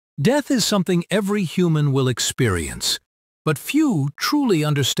Death is something every human will experience, but few truly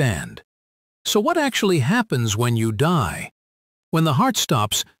understand. So what actually happens when you die? When the heart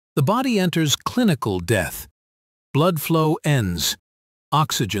stops, the body enters clinical death. Blood flow ends.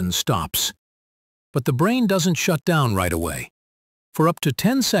 Oxygen stops. But the brain doesn't shut down right away. For up to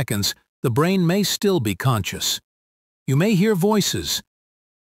 10 seconds, the brain may still be conscious. You may hear voices,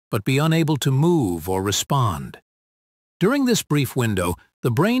 but be unable to move or respond. During this brief window,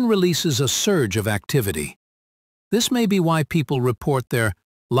 the brain releases a surge of activity. This may be why people report their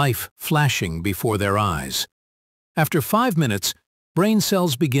life flashing before their eyes. After 5 minutes, brain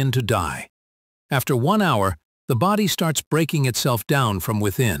cells begin to die. After 1 hour, the body starts breaking itself down from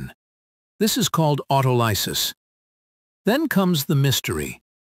within. This is called autolysis. Then comes the mystery.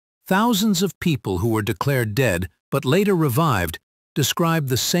 Thousands of people who were declared dead but later revived describe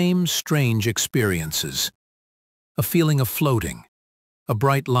the same strange experiences. A feeling of floating, a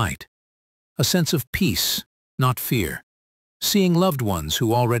bright light, a sense of peace, not fear, seeing loved ones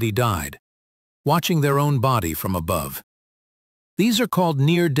who already died, watching their own body from above. These are called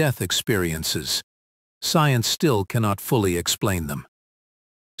near-death experiences. Science still cannot fully explain them.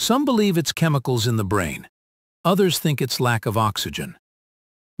 Some believe it's chemicals in the brain. Others think it's lack of oxygen.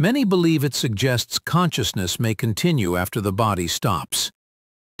 Many believe it suggests consciousness may continue after the body stops.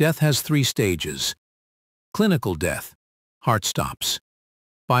 Death has 3 stages. Clinical death, heart stops.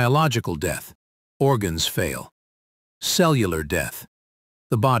 Biological death, organs fail. Cellular death,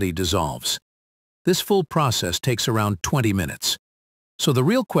 the body dissolves. This full process takes around 20 minutes. So the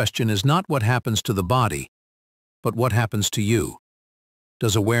real question is not what happens to the body, but what happens to you.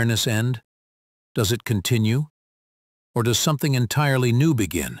 Does awareness end? Does it continue? Or does something entirely new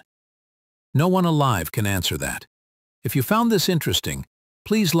begin? No one alive can answer that. If you found this interesting,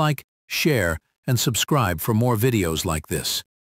 please like, share, and subscribe for more videos like this.